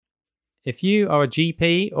If you are a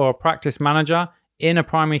GP or a practice manager in a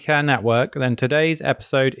primary care network, then today's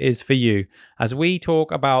episode is for you, as we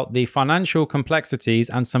talk about the financial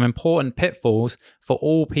complexities and some important pitfalls for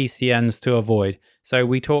all PCNs to avoid. So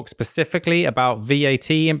we talk specifically about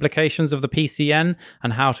VAT implications of the PCN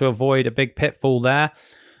and how to avoid a big pitfall there,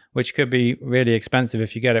 which could be really expensive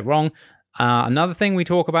if you get it wrong. Another thing we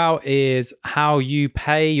talk about is how you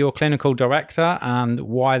pay your clinical director and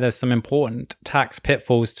why there's some important tax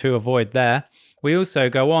pitfalls to avoid there. We also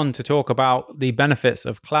go on to talk about the benefits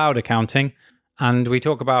of cloud accounting, and we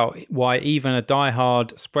talk about why even a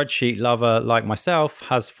diehard spreadsheet lover like myself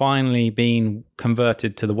has finally been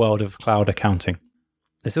converted to the world of cloud accounting.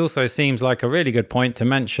 This also seems like a really good point to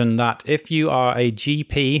mention that if you are a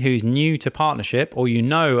GP who's new to partnership, or you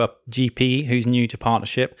know a GP who's new to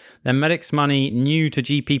partnership, then Medics Money New to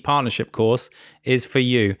GP Partnership course is for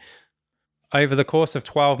you. Over the course of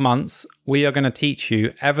 12 months, we are going to teach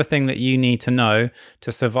you everything that you need to know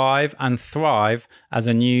to survive and thrive as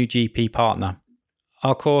a new GP partner.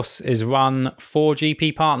 Our course is run for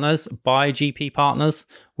GP partners by GP partners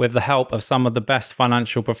with the help of some of the best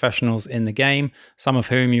financial professionals in the game, some of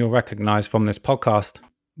whom you'll recognize from this podcast.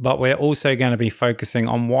 But we're also going to be focusing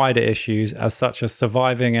on wider issues such as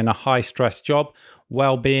surviving in a high-stress job,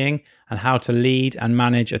 well-being, and how to lead and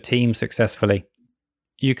manage a team successfully.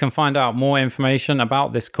 You can find out more information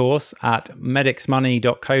about this course at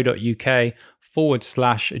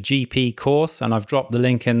medicsmoney.co.uk/GP course, and I've dropped the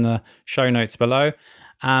link in the show notes below.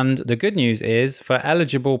 And the good news is, for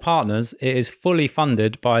eligible partners, it is fully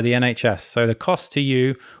funded by the NHS, so the cost to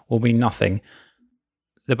you will be nothing.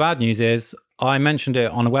 The bad news is, I mentioned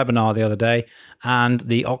it on a webinar the other day, and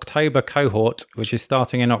the October cohort, which is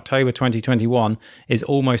starting in October 2021, is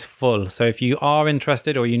almost full. So if you are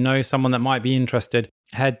interested, or you know someone that might be interested,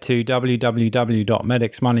 head to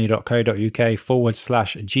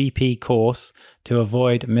www.medicsmoney.co.uk/GP course to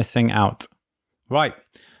avoid missing out. Right,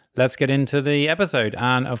 let's get into the episode.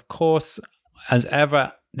 And of course, as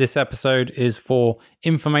ever, this episode is for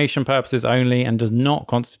information purposes only and does not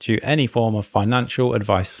constitute any form of financial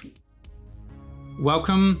advice.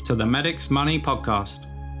 Welcome to the Medics Money Podcast.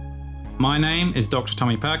 My name is Dr.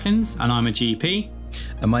 Tommy Perkins and I'm a GP.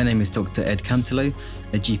 And my name is Dr. Ed Cantelo,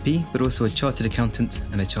 a GP, but also a chartered accountant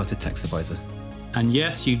and a chartered tax advisor. And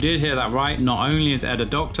yes, you did hear that right. Not only is Ed a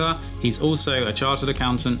doctor, he's also a chartered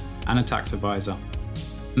accountant and a tax advisor.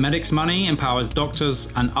 Medics Money empowers doctors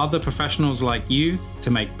and other professionals like you to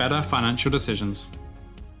make better financial decisions.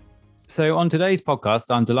 So on today's podcast,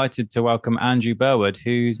 I'm delighted to welcome Andrew Burwood,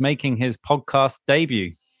 who's making his podcast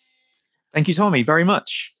debut. Thank you, Tommy, very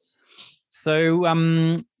much. So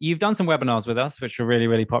you've done some webinars with us, which were really,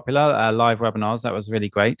 really popular, live webinars. That was really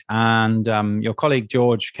great. And your colleague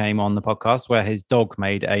George came on the podcast where his dog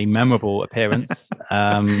made a memorable appearance,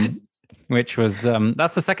 which was,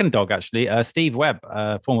 that's the second dog, actually. Steve Webb,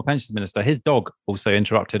 former pensions minister, his dog also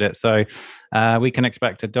interrupted it. So we can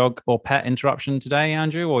expect a dog or pet interruption today,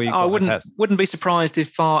 Andrew? Or I wouldn't be surprised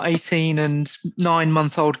if our 18 and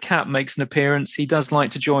 9-month-old cat makes an appearance. He does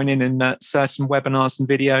like to join in certain webinars and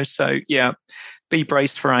videos. So yeah, be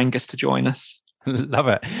braced for Angus to join us. Love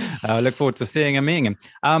it. I look forward to seeing and meeting him.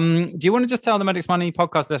 Do you want to just tell the Medics Money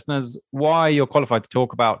podcast listeners why you're qualified to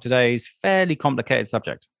talk about today's fairly complicated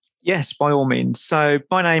subject? Yes, by all means. So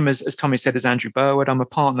my name, as Tommy said, is Andrew Burwood. I'm a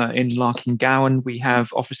partner in Larkin Gowan. We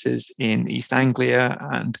have offices in East Anglia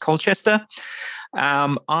and Colchester.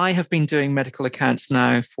 I have been doing medical accounts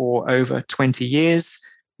now for over 20 years.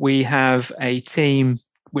 We have a team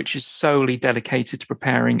which is solely dedicated to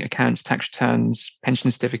preparing accounts, tax returns, pension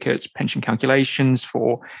certificates, pension calculations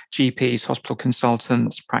for GPs, hospital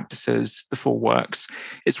consultants, practices, the full works.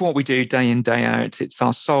 It's what we do day in, day out. It's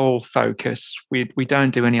our sole focus. We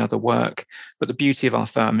don't do any other work. But the beauty of our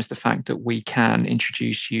firm is the fact that we can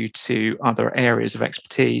introduce you to other areas of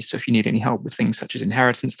expertise. So if you need any help with things such as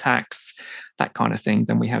inheritance tax, that kind of thing,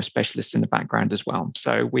 then we have specialists in the background as well.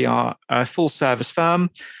 So we are a full service firm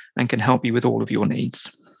and can help you with all of your needs.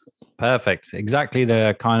 Perfect. Exactly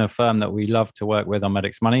the kind of firm that we love to work with on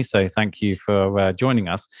Medics Money. So thank you for joining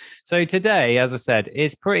us. So today, as I said,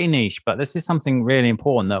 is pretty niche, but this is something really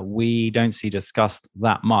important that we don't see discussed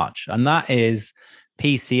that much. And that is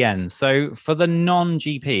PCN. So for the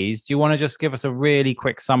non-GPs, do you want to just give us a really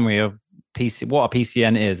quick summary of what a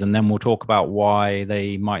PCN is? And then we'll talk about why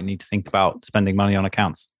they might need to think about spending money on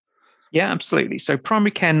accounts. Yeah, absolutely. So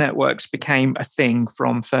primary care networks became a thing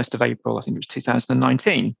from 1st of April, I think it was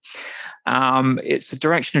 2019. It's a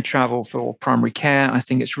direction of travel for primary care. I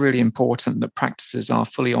think it's really important that practices are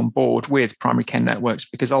fully on board with primary care networks,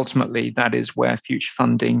 because ultimately that is where future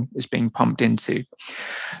funding is being pumped into.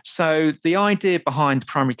 So the idea behind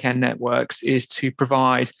primary care networks is to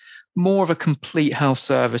provide more of a complete health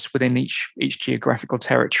service within each geographical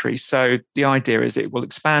territory. So the idea is it will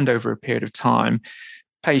expand over a period of time.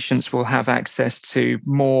 Patients will have access to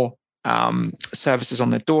more services on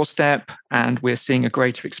their doorstep, and we're seeing a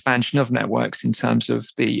greater expansion of networks in terms of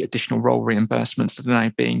the additional role reimbursements that are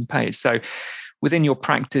now being paid. So within your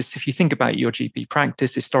practice, if you think about your GP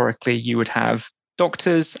practice, historically you would have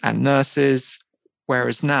doctors and nurses,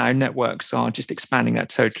 whereas now networks are just expanding that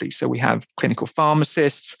totally. So we have clinical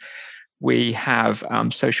pharmacists, we have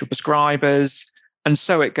social prescribers, and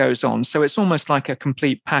so it goes on. So it's almost like a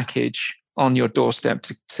complete package on your doorstep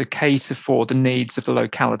to cater for the needs of the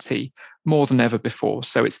locality more than ever before.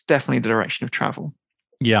 So it's definitely the direction of travel.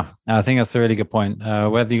 Yeah, I think that's a really good point.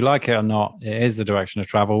 Whether you like it or not, it is the direction of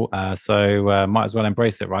travel. So might as well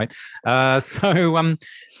embrace it, right?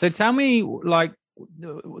 So tell me, like,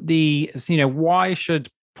 why should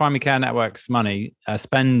primary care networks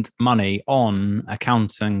spend money on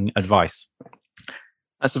accounting advice?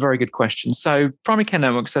 That's a very good question. So primary care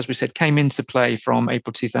networks, as we said, came into play from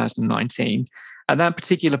April 2019. At that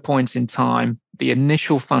particular point in time, the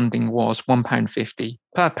initial funding was £1.50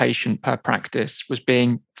 per patient per practice was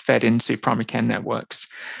being fed into primary care networks.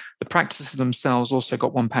 The practices themselves also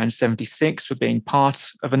got £1.76 for being part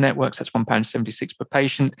of a network. So that's £1.76 per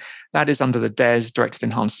patient. That is under the DES, Directed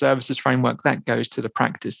Enhanced Services Framework. That goes to the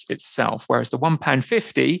practice itself, whereas the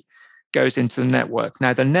 £1.50 goes into the network.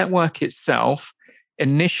 Now, the network itself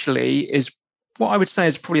initially is what I would say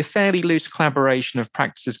is probably a fairly loose collaboration of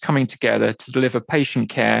practices coming together to deliver patient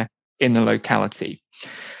care in the locality.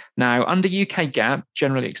 Now, under UK GAAP,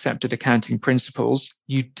 generally accepted accounting principles,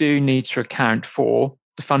 you do need to account for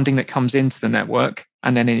the funding that comes into the network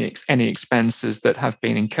and then any expenses that have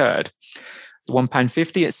been incurred. The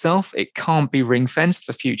 £1.50 itself, it can't be ring-fenced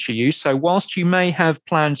for future use. So whilst you may have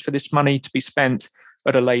plans for this money to be spent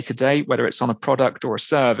at a later date, whether it's on a product or a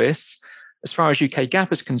service, as far as UK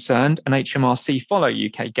GAAP is concerned, and HMRC follow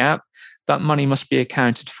UK GAAP, that money must be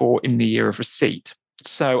accounted for in the year of receipt.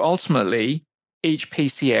 So ultimately, each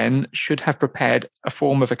PCN should have prepared a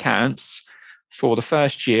form of accounts for the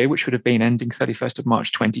first year, which would have been ending 31st of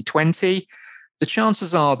March 2020. The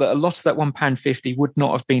chances are that a lot of that £1.50 would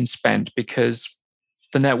not have been spent because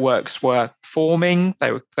the networks were forming,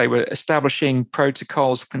 they were establishing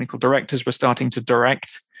protocols, clinical directors were starting to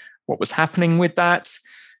direct what was happening with that.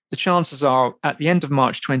 The chances are at the end of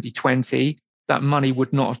March 2020, that money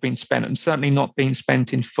would not have been spent and certainly not been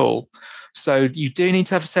spent in full. So you do need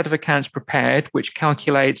to have a set of accounts prepared, which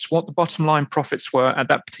calculates what the bottom line profits were at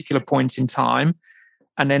that particular point in time,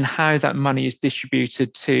 and then how that money is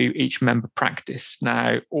distributed to each member practice.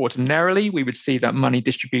 Now, ordinarily, we would see that money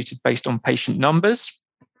distributed based on patient numbers,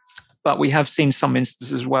 but we have seen some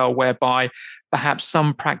instances as well whereby perhaps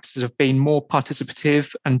some practices have been more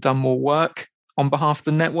participative and done more work on behalf of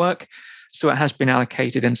the network. So it has been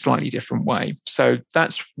allocated in a slightly different way. So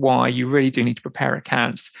that's why you really do need to prepare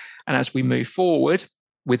accounts. And as we move forward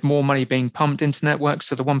with more money being pumped into networks,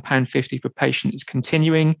 so the £1.50 per patient is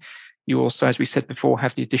continuing. You also, as we said before,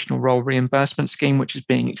 have the additional role reimbursement scheme, which is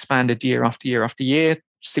being expanded year after year after year.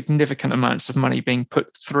 Significant amounts of money being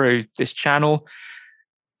put through this channel.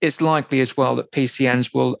 It's likely as well that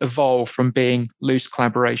PCNs will evolve from being loose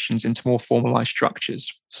collaborations into more formalized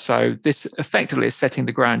structures. So this effectively is setting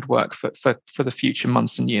the groundwork for the future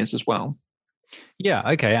months and years as well. Yeah,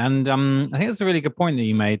 okay. And I think that's a really good point that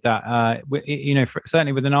you made that,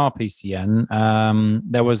 certainly within our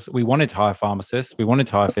PCN, we wanted to hire pharmacists, we wanted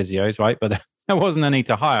to hire physios, right? But there wasn't any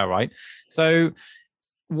to hire, right? So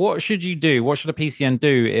what should you do? What should a PCN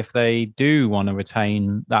do if they do want to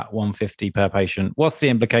retain that £150 per patient? What's the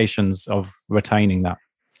implications of retaining that?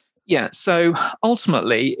 Yeah, so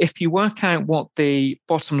ultimately, if you work out what the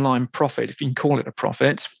bottom line profit, if you can call it a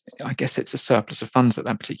profit, I guess it's a surplus of funds at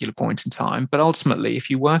that particular point in time. But ultimately, if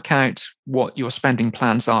you work out what your spending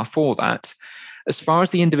plans are for that, as far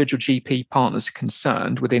as the individual GP partners are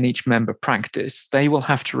concerned within each member practice, they will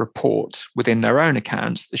have to report within their own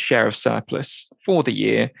accounts the share of surplus for the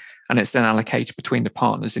year, and it's then allocated between the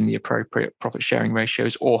partners in the appropriate profit sharing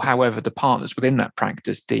ratios, or however the partners within that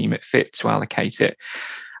practice deem it fit to allocate it.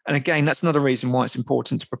 And again, that's another reason why it's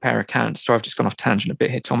important to prepare accounts. So I've just gone off tangent a bit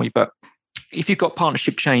here, Tommy, but if you've got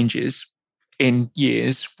partnership changes in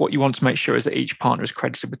years, what you want to make sure is that each partner is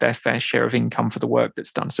credited with their fair share of income for the work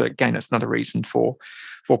that's done. So again, that's another reason for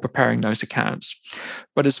preparing those accounts.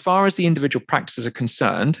 But as far as the individual practices are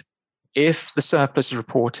concerned, If the surplus is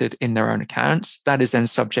reported in their own accounts, that is then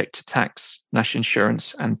subject to tax, national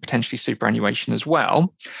insurance, and potentially superannuation as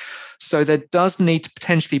well. So there does need to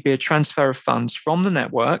potentially be a transfer of funds from the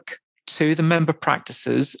network to the member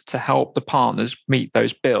practices to help the partners meet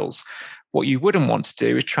those bills. What you wouldn't want to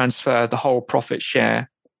do is transfer the whole profit share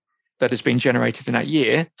that has been generated in that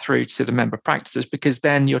year through to the member practices, because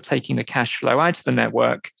then you're taking the cash flow out of the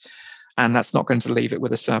network, and that's not going to leave it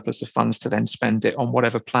with a surplus of funds to then spend it on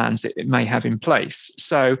whatever plans it may have in place.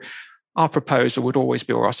 So our proposal would always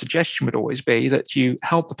be, or our suggestion would always be, that you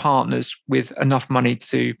help the partners with enough money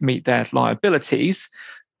to meet their liabilities,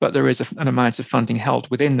 but there is an amount of funding held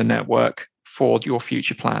within the network for your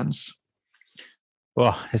future plans.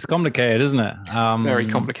 Well, it's complicated, isn't it? Very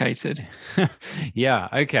complicated. Yeah.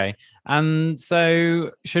 Okay. And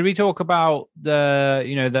so, should we talk about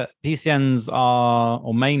that PCNs are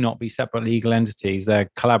or may not be separate legal entities? They're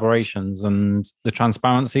collaborations, and the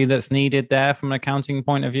transparency that's needed there from an accounting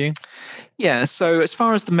point of view. Yeah. So, as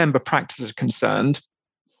far as the member practices are concerned,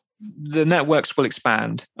 the networks will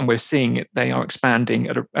expand, and we're seeing it. They are expanding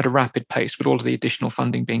at a rapid pace with all of the additional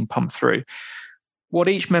funding being pumped through. What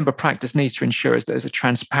each member practice needs to ensure is that there's a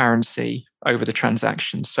transparency over the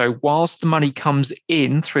transaction. So whilst the money comes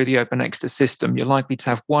in through the Open Exeter system, you're likely to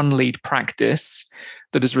have one lead practice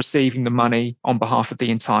that is receiving the money on behalf of the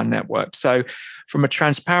entire network. So from a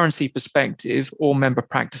transparency perspective, all member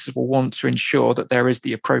practices will want to ensure that there is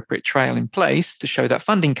the appropriate trail in place to show that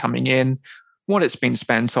funding coming in, what it's been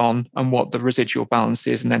spent on, and what the residual balance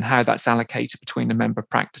is, and then how that's allocated between the member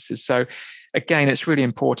practices. So again, it's really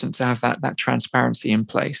important to have that transparency in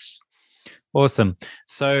place. Awesome.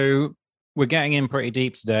 So we're getting in pretty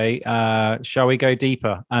deep today. Shall we go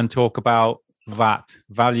deeper and talk about VAT,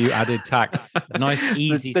 value added tax? Nice,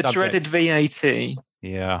 easy the subject. dreaded VAT.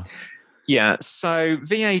 Yeah. Yeah. So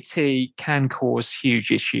VAT can cause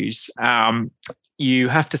huge issues. You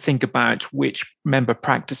have to think about which member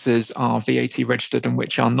practices are VAT registered and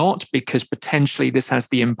which are not, because potentially this has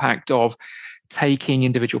the impact of taking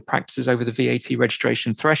individual practices over the VAT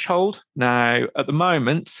registration threshold. Now, at the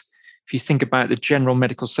moment, if you think about the general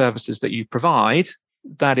medical services that you provide,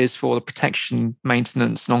 that is for the protection,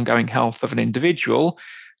 maintenance, and ongoing health of an individual,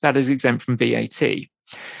 that is exempt from VAT.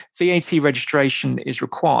 VAT registration is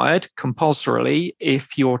required compulsorily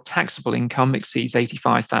if your taxable income exceeds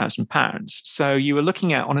 £85,000. So you are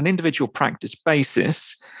looking at, on an individual practice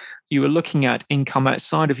basis, you are looking at income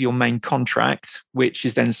outside of your main contract, which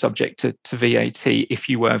is then subject to VAT if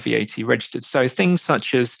you were VAT registered. So things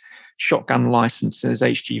such as shotgun licenses,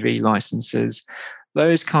 HGV licenses,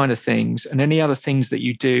 those kind of things, and any other things that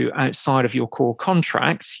you do outside of your core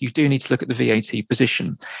contract, you do need to look at the VAT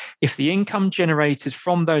position. If the income generated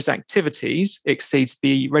from those activities exceeds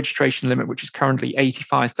the registration limit, which is currently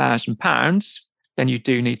 £85,000, then you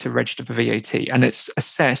do need to register for VAT, and it's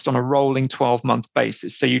assessed on a rolling 12-month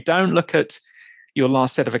basis. So you don't look at your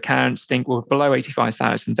last set of accounts, think, well, below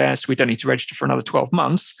 85,000 there, so we don't need to register for another 12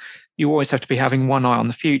 months. You always have to be having one eye on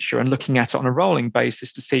the future and looking at it on a rolling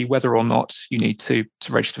basis to see whether or not you need to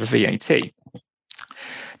register for VAT.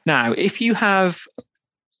 Now,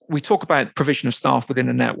 we talk about provision of staff within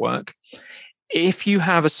a network. If you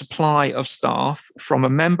have a supply of staff from a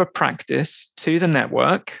member practice to the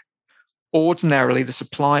network, ordinarily the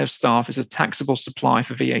supply of staff is a taxable supply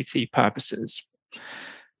for VAT purposes.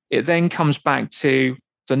 It then comes back to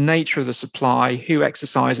the nature of the supply, who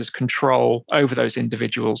exercises control over those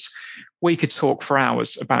individuals. We could talk for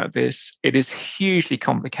hours about this. It is hugely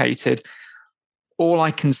complicated. All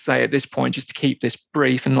I can say at this point, just to keep this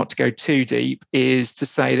brief and not to go too deep, is to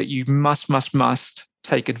say that you must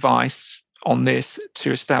take advice on this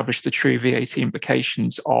to establish the true VAT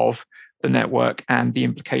implications of the network and the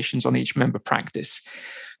implications on each member practice.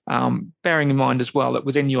 Bearing in mind as well that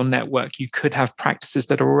within your network, you could have practices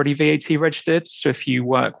that are already VAT registered. So if you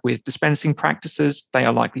work with dispensing practices, they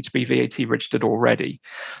are likely to be VAT registered already.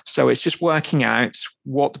 So it's just working out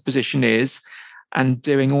what the position is and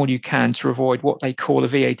doing all you can to avoid what they call a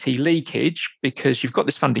VAT leakage, because you've got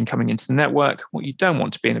this funding coming into the network. What you don't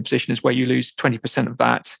want to be in a position is where you lose 20% of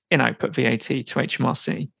that in output VAT to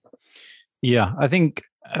HMRC. Yeah, I think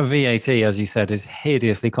VAT, as you said, is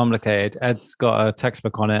hideously complicated. Ed's got a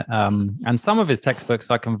textbook on it, and some of his textbooks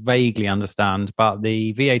I can vaguely understand, but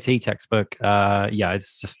the VAT textbook,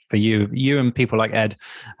 it's just for you and people like Ed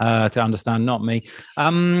to understand, not me.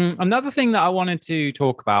 Another thing that I wanted to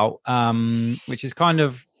talk about, which is kind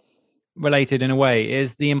of related in a way,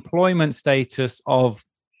 is the employment status of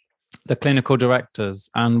the clinical directors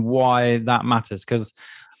and why that matters, because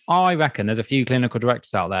I reckon there's a few clinical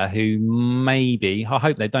directors out there who maybe, I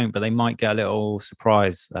hope they don't, but they might get a little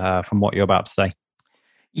surprise from what you're about to say.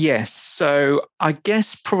 Yes. So I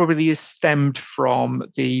guess probably this stemmed from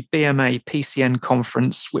the BMA PCN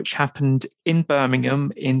conference, which happened in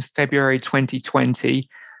Birmingham in February 2020,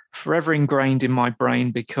 forever ingrained in my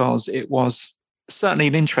brain because it was certainly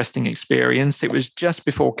an interesting experience. It was just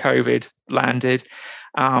before COVID landed.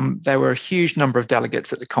 There were a huge number of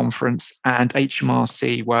delegates at the conference, and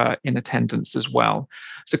HMRC were in attendance as well.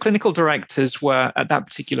 So clinical directors were at that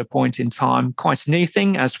particular point in time quite a new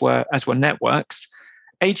thing, as were networks.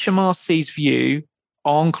 HMRC's view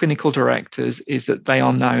on clinical directors is that they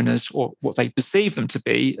are known as, or what they perceive them to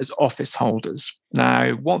be, as office holders.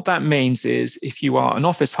 Now, what that means is if you are an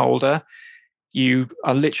office holder, you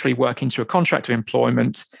are literally working to a contract of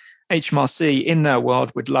employment. HMRC, in their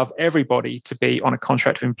world, would love everybody to be on a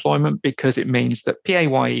contract of employment because it means that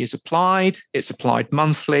PAYE is applied, it's applied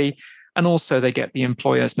monthly, and also they get the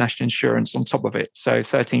employer's national insurance on top of it. So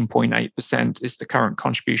 13.8% is the current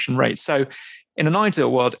contribution rate. So in an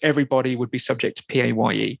ideal world, everybody would be subject to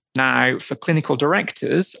PAYE. Now, for clinical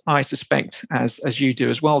directors, I suspect, as you do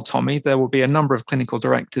as well, Tommy, there will be a number of clinical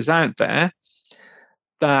directors out there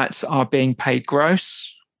that are being paid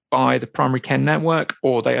gross by the primary care network,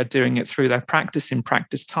 or they are doing it through their practice in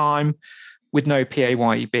practice time with no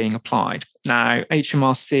PAYE being applied. Now,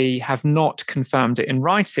 HMRC have not confirmed it in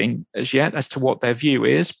writing as yet as to what their view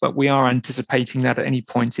is, but we are anticipating that at any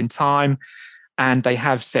point in time. And they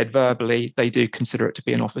have said verbally they do consider it to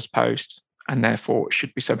be an office post and therefore it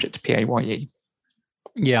should be subject to PAYE.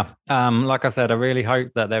 Yeah. Like I said, I really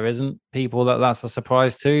hope that there isn't people that's a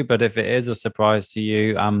surprise to, but if it is a surprise to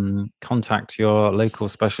you, contact your local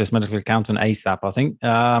specialist medical accountant ASAP, I think.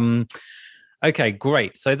 Okay,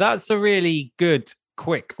 great. So that's a really good,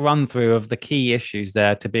 quick run through of the key issues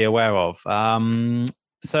there to be aware of.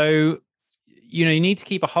 So you need to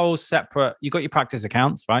keep a whole separate, you've got your practice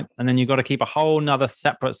accounts, right? And then you've got to keep a whole nother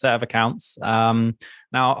separate set of accounts. Now,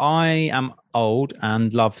 I am old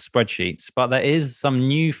and love spreadsheets, but there is some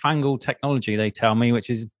newfangled technology, they tell me, which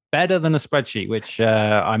is better than a spreadsheet, which,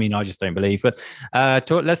 I just don't believe. But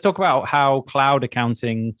let's talk about how cloud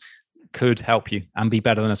accounting could help you and be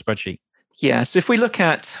better than a spreadsheet. Yeah, so if we look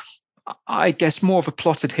at, I guess, more of a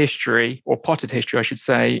potted history, I should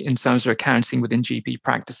say, in terms of accounting within GP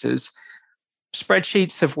practices,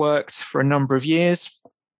 spreadsheets have worked for a number of years,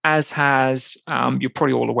 as has, you're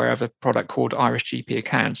probably all aware of a product called Iris GP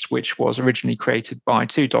Accounts, which was originally created by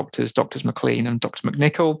two doctors, Drs. McLean and Dr.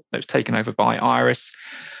 McNichol. That was taken over by Iris.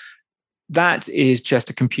 That is just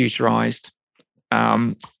a computerized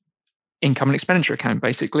income and expenditure account,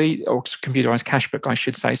 basically, or computerized cash book, I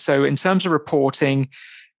should say. So in terms of reporting,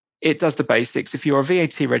 it does the basics. If you're a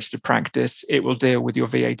VAT registered practice, it will deal with your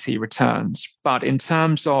VAT returns. But in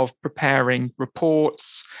terms of preparing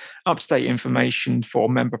reports, up-to-date information for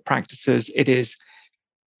member practices,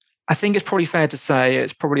 I think it's probably fair to say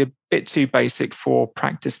it's probably a bit too basic for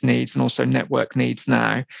practice needs and also network needs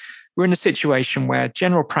now. We're in a situation where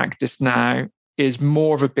general practice now is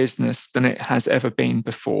more of a business than it has ever been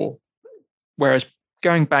before. Whereas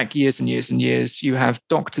going back years and years and years, you have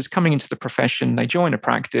doctors coming into the profession, they join a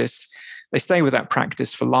practice, they stay with that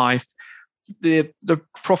practice for life. The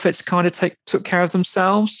profits kind of took care of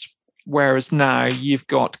themselves, whereas now you've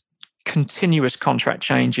got continuous contract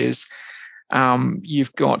changes.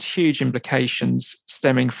 You've got huge implications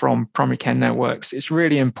stemming from primary care networks. It's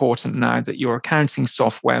really important now that your accounting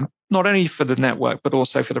software, not only for the network, but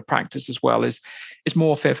also for the practice as well, is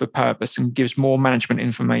more fit for purpose and gives more management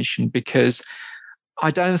information, because I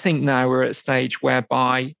don't think now we're at a stage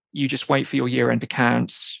whereby you just wait for your year-end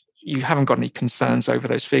accounts. You haven't got any concerns over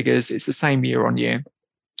those figures. It's the same year on year.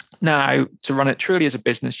 Now, to run it truly as a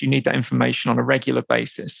business, you need that information on a regular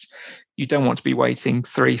basis. You don't want to be waiting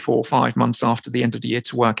 3, 4, 5 months after the end of the year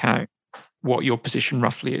to work out what your position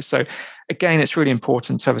roughly is. So again, it's really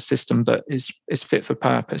important to have a system that is fit for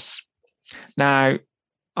purpose. Now,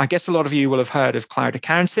 I guess a lot of you will have heard of cloud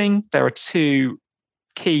accounting. There are two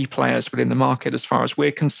key players within the market as far as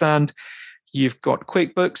we're concerned. You've got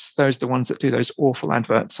QuickBooks. Those are the ones that do those awful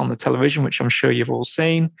adverts on the television, which I'm sure you've all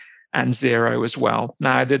seen, and Xero as well.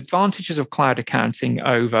 Now, the advantages of cloud accounting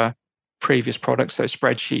over previous products, so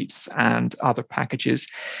spreadsheets and other packages,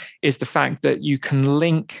 is the fact that you can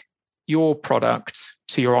link your product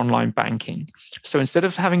to your online banking. So instead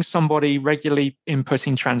of having somebody regularly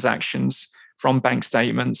inputting transactions from bank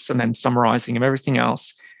statements and then summarizing them, everything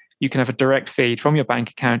else, you can have a direct feed from your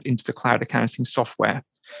bank account into the cloud accounting software.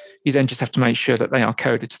 You then just have to make sure that they are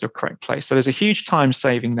coded to the correct place. So there's a huge time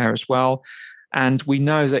saving there as well. And we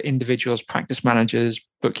know that individuals, practice managers,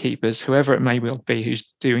 bookkeepers, whoever it may well be who's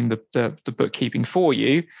doing the bookkeeping for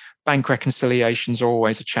you, bank reconciliations are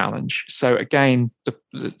always a challenge. So again,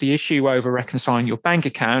 the issue over reconciling your bank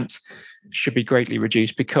account should be greatly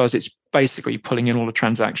reduced because it's basically pulling in all the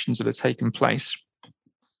transactions that have taken place.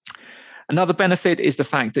 Another benefit is the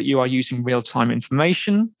fact that you are using real-time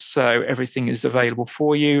information. So everything is available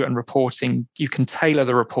for you, and reporting, you can tailor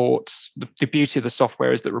the reports. The beauty of the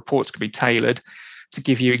software is that reports can be tailored to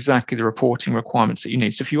give you exactly the reporting requirements that you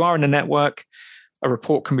need. So if you are in a network, a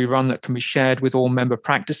report can be run that can be shared with all member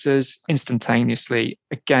practices instantaneously.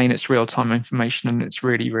 Again, it's real-time information and it's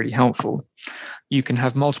really, really helpful. You can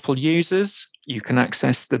have multiple users. You can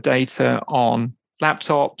access the data on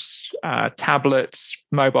laptops, tablets,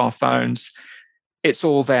 mobile phones. It's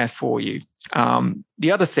all there for you.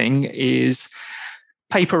 The other thing is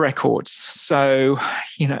paper records. So,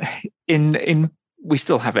 we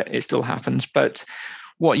still have it. It still happens. But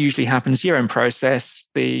what usually happens, year-end process,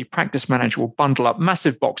 the practice manager will bundle up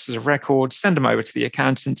massive boxes of records, send them over to the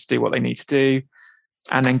accountant to do what they need to do,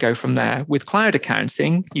 and then go from there. With cloud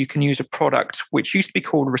accounting, you can use a product which used to be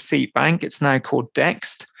called Receipt Bank. It's now called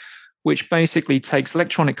Dext, which basically takes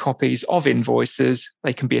electronic copies of invoices.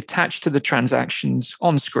 They can be attached to the transactions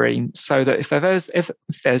on screen, so that if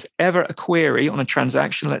there's ever a query on a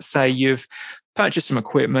transaction, let's say you've purchased some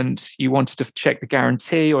equipment, you wanted to check the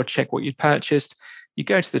guarantee or check what you'd purchased, you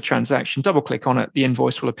go to the transaction, double click on it, the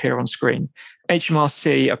invoice will appear on screen.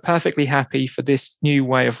 HMRC are perfectly happy for this new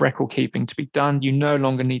way of record keeping to be done. You no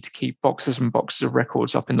longer need to keep boxes and boxes of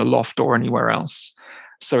records up in the loft or anywhere else.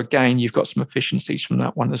 So again, you've got some efficiencies from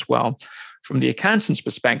that one as well. From the accountant's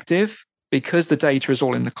perspective, because the data is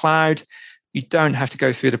all in the cloud, you don't have to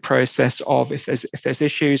go through the process of if there's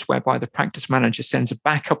issues whereby the practice manager sends a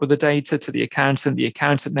backup of the data to the accountant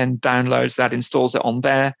then downloads that, installs it on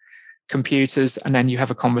their computers, and then you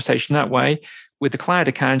have a conversation that way. With the cloud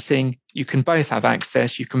accounting, you can both have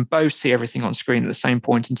access, you can both see everything on screen at the same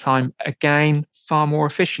point in time. Again, far more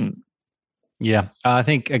efficient. Yeah, I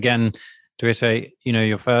think, again, to reiterate,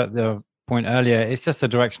 the point earlier, it's just a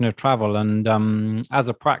direction of travel. And as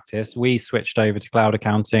a practice, we switched over to cloud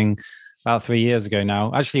accounting about 3 years ago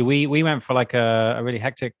now. Actually, we went for like a really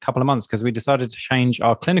hectic couple of months because we decided to change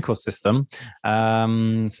our clinical system.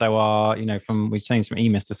 So we changed from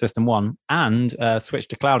EMIS to System 1 and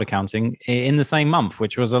switched to cloud accounting in the same month,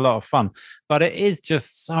 which was a lot of fun. But it is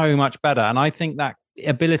just so much better. And I think that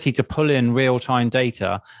ability to pull in real-time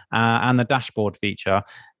data and the dashboard feature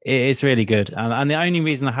is really good. And the only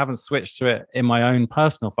reason I haven't switched to it in my own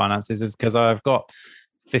personal finances is because I've got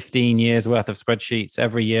 15 years worth of spreadsheets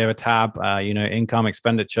every year, a tab, income,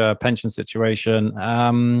 expenditure, pension situation.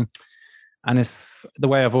 And it's the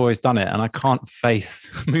way I've always done it. And I can't face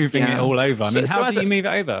moving it all over. I mean, how do you move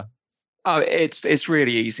it over? Oh, it's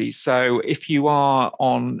really easy. So if you are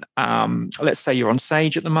on, let's say you're on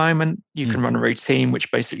Sage at the moment, you can run a routine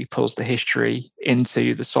which basically pulls the history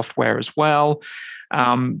into the software as well.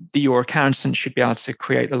 Your accountant should be able to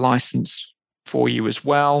create the license for you as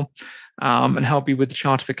well. And help you with the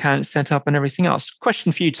chart of accounts setup and everything else.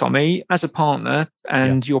 Question for you, Tommy, as a partner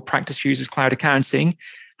and your practice uses cloud accounting,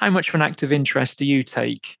 how much of an active interest do you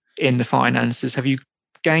take in the finances? Have you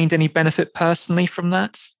gained any benefit personally from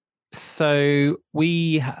that? So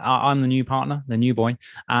I'm the new partner, the new boy,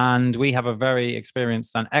 and we have a very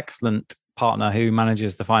experienced and excellent partner who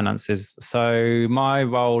manages the finances. So my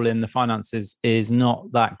role in the finances is not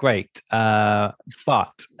that great,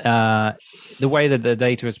 but the way that the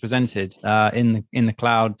data is presented in the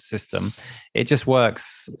cloud system, it just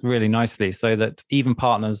works really nicely, so that even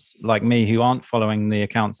partners like me who aren't following the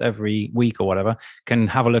accounts every week or whatever can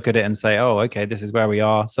have a look at it and say, oh, okay, this is where we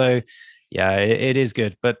are. So yeah, it is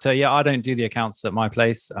good. But I don't do the accounts at my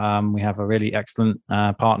place. We have a really excellent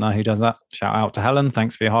partner who does that. Shout out to Helen.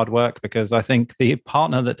 Thanks for your hard work, because I think the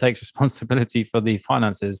partner that takes responsibility for the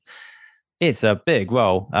finances, it's a big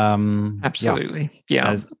role. Absolutely.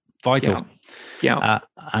 Yeah. Vital. Yeah.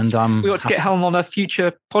 And we ought to get Helen on a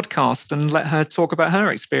future podcast and let her talk about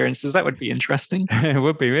her experiences. That would be interesting. It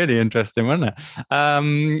would be really interesting, wouldn't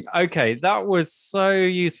it? Okay, that was so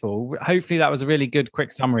useful. Hopefully that was a really good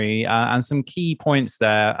quick summary and some key points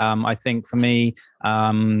there. I think for me,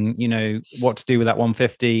 what to do with that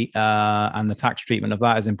 150 and the tax treatment of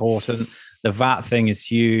that is important. The VAT thing is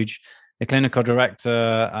huge. The clinical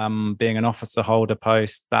director being an officer holder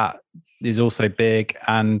post, that is also big,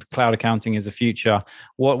 and cloud accounting is the future.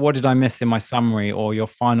 What did I miss in my summary or your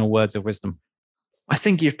final words of wisdom? I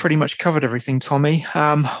think you've pretty much covered everything, Tommy.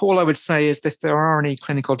 All I would say is that if there are any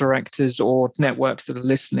clinical directors or networks that are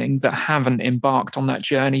listening that haven't embarked on that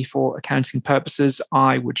journey for accounting purposes,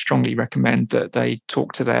 I would strongly recommend that they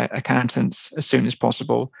talk to their accountants as soon as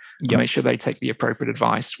possible and make sure they take the appropriate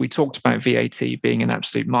advice. We talked about VAT being an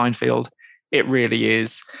absolute minefield. It really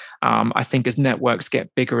is. I think as networks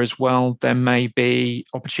get bigger as well, there may be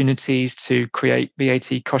opportunities to create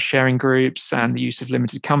VAT cost sharing groups and the use of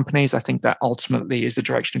limited companies. I think that ultimately is the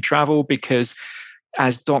direction of travel, because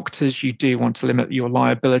as doctors, you do want to limit your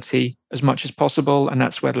liability as much as possible. And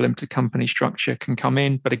that's where the limited company structure can come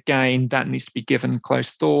in. But again, that needs to be given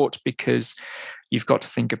close thought, because you've got to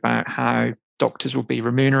think about how doctors will be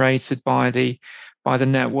remunerated by the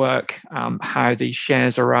network, how the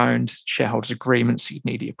shares are owned, shareholders agreements. You'd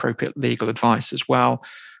need the appropriate legal advice as well.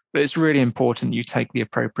 But it's really important you take the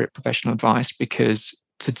appropriate professional advice, because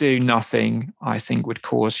to do nothing, I think, would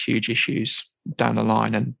cause huge issues down the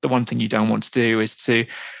line. And the one thing you don't want to do is to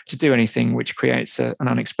do anything which creates an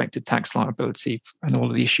unexpected tax liability and all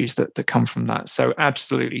of the issues that come from that. So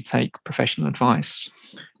absolutely take professional advice.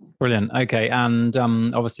 Brilliant. Okay. And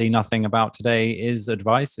obviously nothing about today is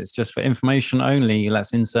advice. It's just for information only.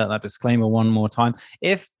 Let's insert that disclaimer one more time.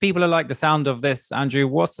 If people are like the sound of this, Andrew,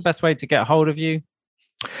 what's the best way to get hold of you?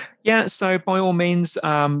 Yeah, so by all means,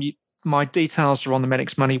 my details are on the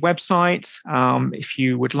Medics Money website. If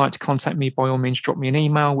you would like to contact me, by all means, drop me an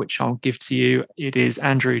email, which I'll give to you. It is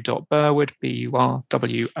andrew.burwood,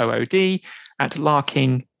 BURWOOD, at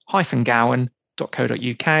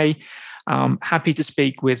larking-gowan.co.uk. Happy to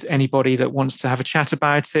speak with anybody that wants to have a chat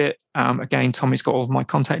about it. Again, Tommy's got all of my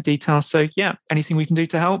contact details. So yeah, anything we can do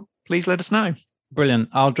to help, please let us know. Brilliant.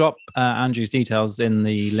 I'll drop Andrew's details in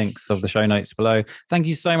the links of the show notes below. Thank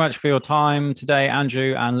you so much for your time today,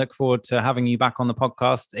 Andrew, and look forward to having you back on the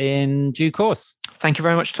podcast in due course. Thank you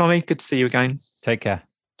very much, Tommy. Good to see you again. Take care.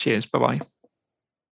 Cheers. Bye-bye.